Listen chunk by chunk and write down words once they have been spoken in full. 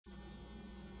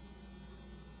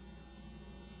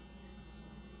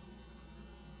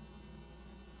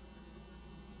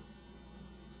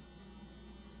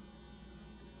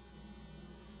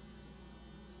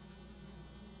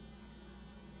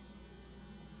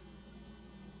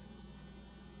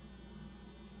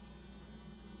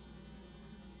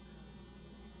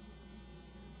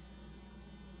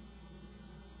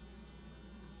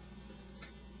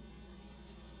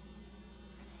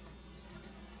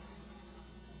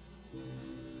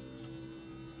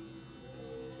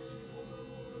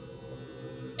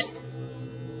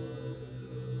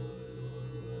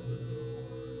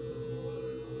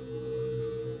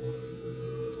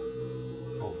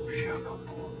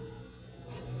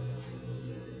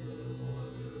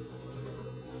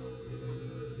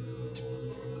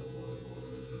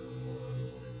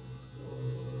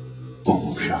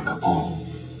shaka boom.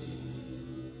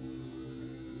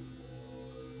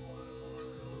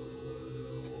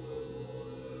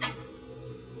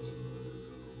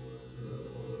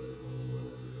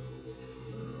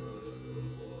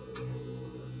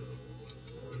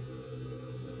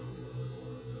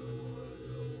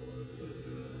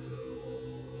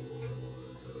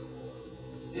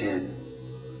 And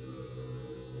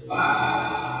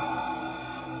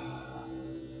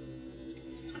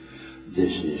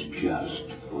this is just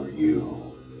for you,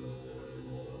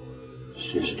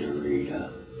 Sister Rita.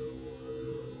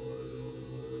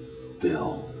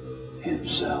 Bill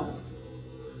himself.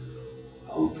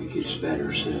 Hope he gets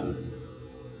better soon.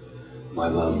 My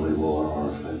lovely war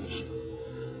orphans,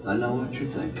 I know what you're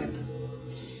thinking.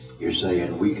 You're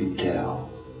saying we can tell,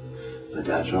 but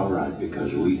that's all right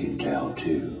because we can tell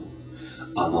too.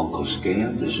 I'm Uncle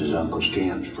Scam. This is Uncle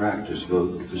Scam's practice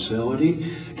voting facility.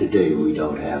 Today we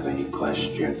don't have any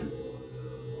question.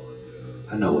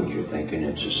 I know what you're thinking.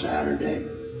 It's a Saturday.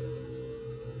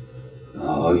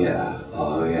 Oh yeah.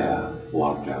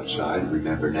 Walked outside.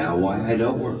 Remember now why I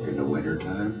don't work in the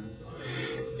wintertime?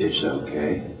 It's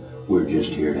okay. We're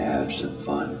just here to have some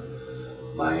fun.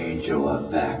 My angel up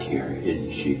back here,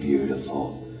 isn't she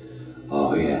beautiful?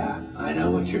 Oh yeah, I know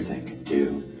what you're thinking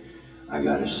too. I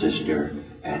got a sister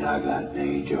and I got an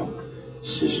angel.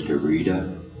 Sister Rita,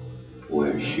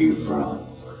 where's she from?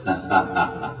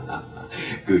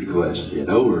 Good question.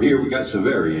 Over here we got some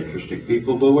very interesting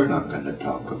people, but we're not going to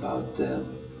talk about them.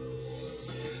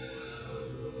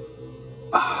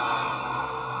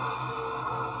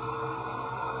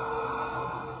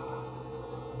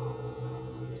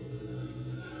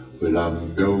 Well,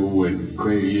 I'm going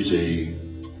crazy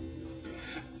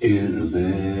in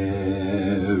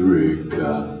America.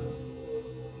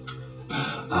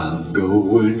 I'm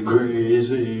going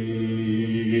crazy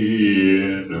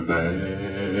in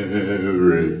America.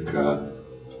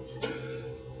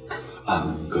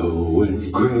 I'm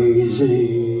going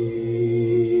crazy.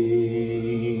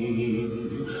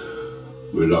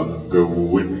 Well, I'm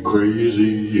going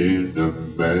crazy in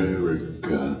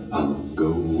America. I'm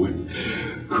going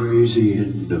crazy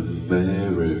in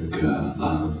America.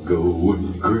 I'm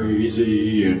going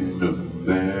crazy in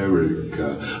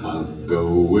America. I'm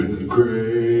going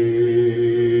crazy.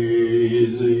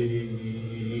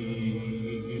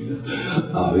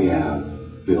 Oh yeah,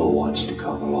 Bill wants to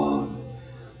come along.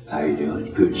 How you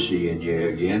doing? Good seeing you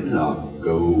again. I'm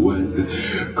going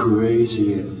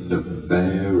crazy in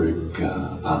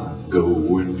America. I'm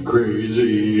going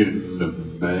crazy in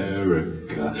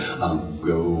America. I'm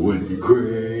going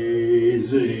crazy.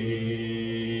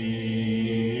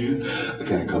 I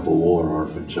got a couple war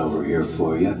orphans over here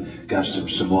for you. Got some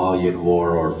Somalian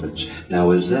war orphans.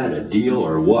 Now is that a deal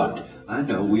or what? I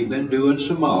know we've been doing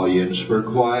Somalians for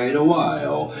quite a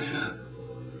while.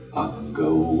 I'm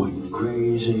going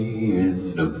crazy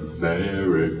in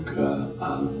America.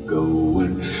 I'm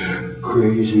going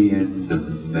crazy in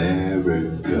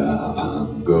America.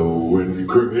 I'm going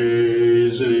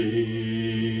crazy.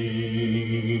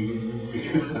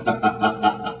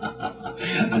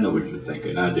 I know what you're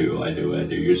thinking. I do.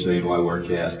 You're saying, why weren't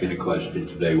you asking a question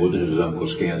today? Well, this is Uncle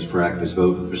Scan's practice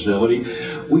voting facility.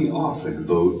 We often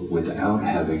vote without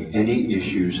having any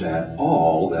issues at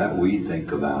all that we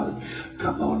think about.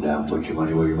 Come on down, put your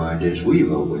money where your mind is. We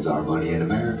vote with our money in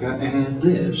America, and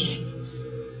this,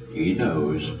 he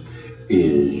knows,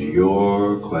 is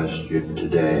your question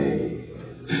today.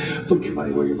 Put your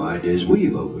money where your mind is. We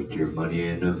vote with your money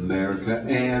in America,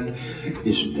 and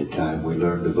isn't it time we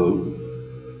learn to vote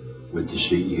with the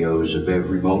CEOs of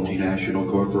every multinational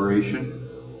corporation?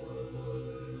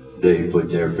 They put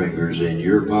their fingers in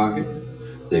your pocket,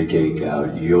 they take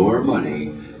out your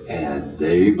money, and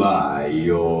they buy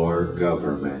your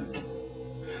government.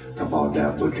 Come on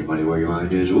down, put your money where your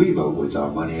mind is. We vote with our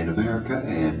money in America,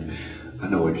 and I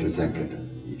know what you're thinking.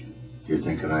 You're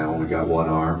thinking I only got one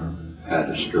arm. Had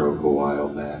a stroke a while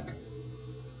back.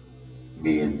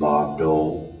 Me and Bob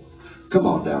Dole. Come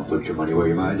on down, put your money where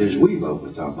your mind is. We vote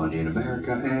with our money in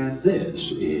America, and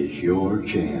this is your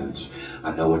chance.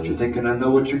 I know what you're thinking. I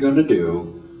know what you're going to do.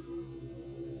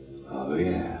 Oh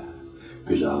yeah,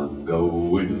 'cause I'm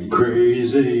going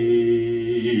crazy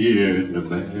in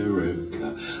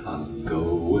America. I'm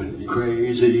going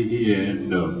crazy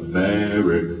in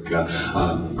America.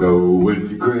 I'm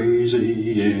going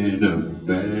crazy in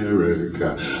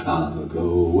America. I'm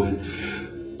going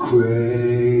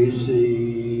crazy.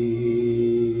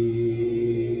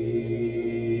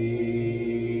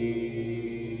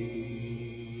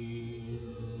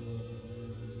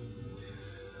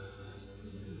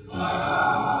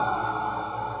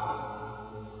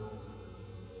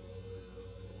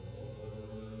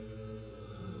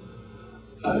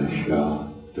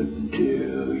 shop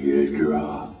until you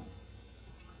drop.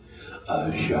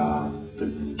 Shop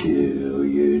until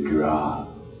you drop.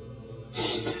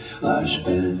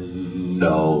 Spend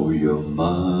all your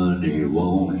money,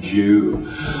 won't you?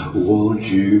 Won't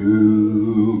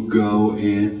you go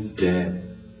in debt?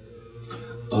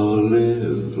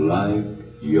 Live like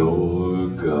your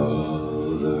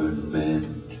government.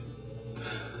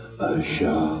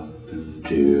 Shop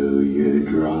until you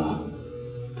drop.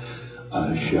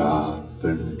 Shop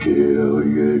until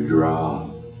you drop.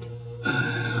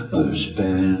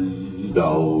 Spend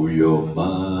all your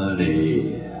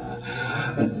money.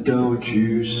 Don't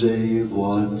you save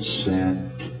 1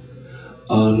 cent.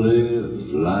 Live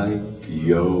like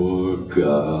your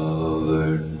government.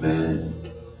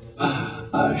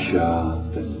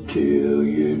 Shop until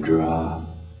you drop.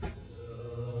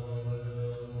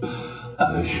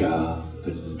 Shop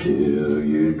until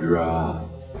you drop.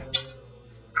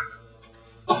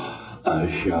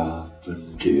 Shop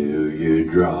until you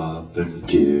drop,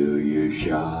 until you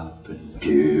shop,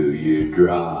 until you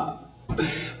drop.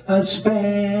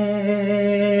 Spend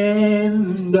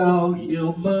all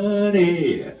your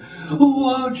money,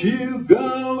 won't you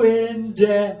go in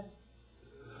debt?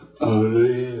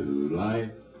 Live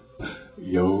like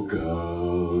your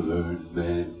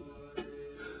government.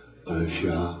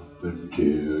 Shop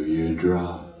until you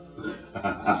drop.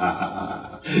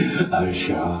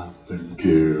 Shop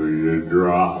until you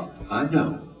drop. I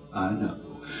know.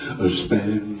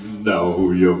 Spend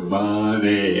all your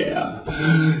money.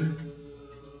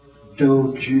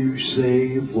 Don't you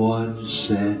save 1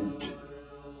 cent.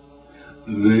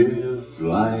 Live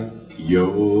like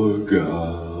your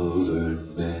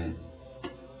government.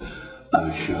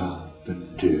 Shop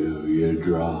until you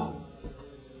drop.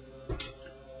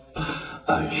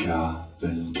 Shop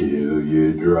until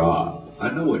you drop. I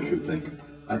know what you're thinking.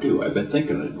 I do. I've been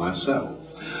thinking it myself.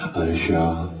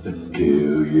 Shop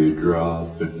until you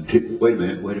drop. Wait a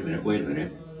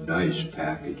minute. Nice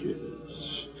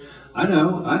packages. I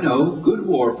know. Good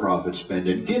war profit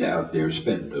spending. Get out there,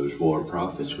 spend those war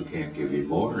profits. We can't give you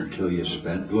more until you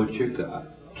spend what you got.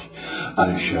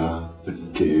 Shop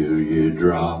until you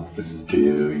drop,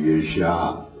 until you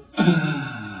shop.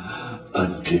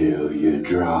 Until you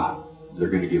drop. They're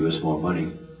going to give us more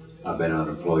money. I've been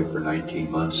unemployed for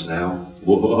 19 months now.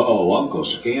 Whoa, Uncle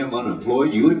Scam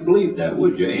unemployed? You wouldn't believe that,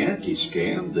 would you?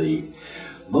 Anti-Scam, the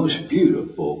most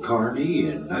beautiful carny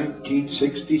in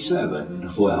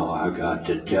 1967. Well, I got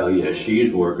to tell you,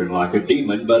 she's working like a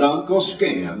demon, but Uncle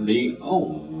Scam, the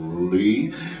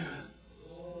only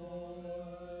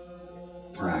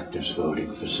practice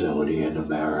voting facility in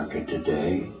America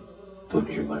today. Put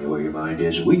your money where your mind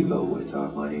is. We vote with our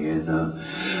money in.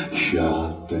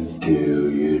 Shop until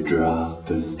you drop,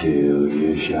 until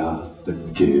you shop,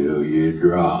 until you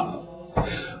drop.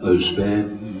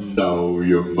 Spend all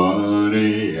your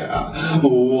money.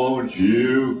 Won't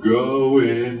you go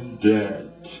in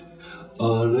debt?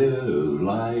 Live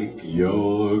like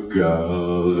your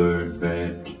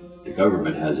government. The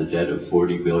government has a debt of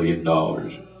 $40 billion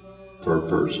per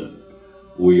person.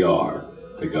 We are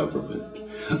the government.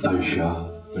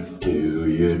 Shop until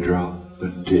you drop,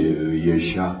 until you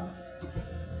shop,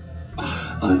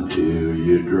 until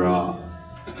you drop.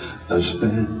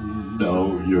 Spend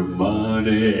all your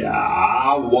money.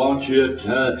 I want you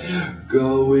to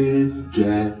go in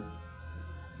debt.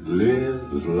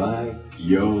 Live like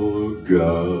your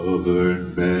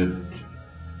government.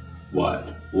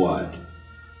 What?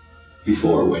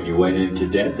 Before, when you went into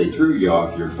debt, they threw you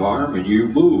off your farm and you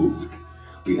moved.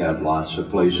 We had lots of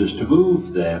places to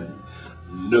move then.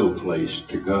 No place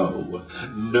to go.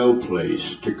 No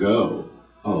place to go.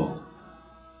 Oh.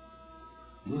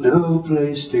 No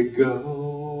place to go.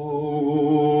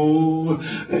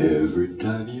 Every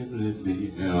time you leave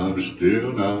me, I'm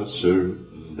still not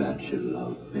certain that you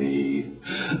love me.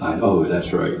 Oh,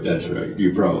 that's right.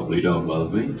 You probably don't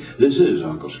love me. This is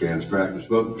Uncle Scam's practice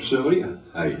voting facility.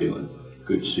 How you doing?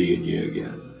 Good seeing you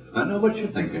again. I know what you're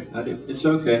thinking. I do. It's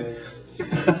okay.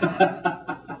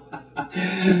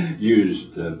 Use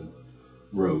the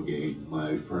Rogaine,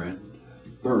 my friend.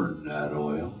 Burn that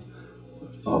oil.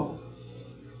 Oh.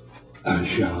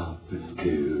 Shop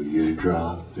until you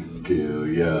drop, until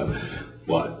you...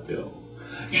 What, Bill?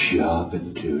 Shop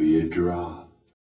until you drop.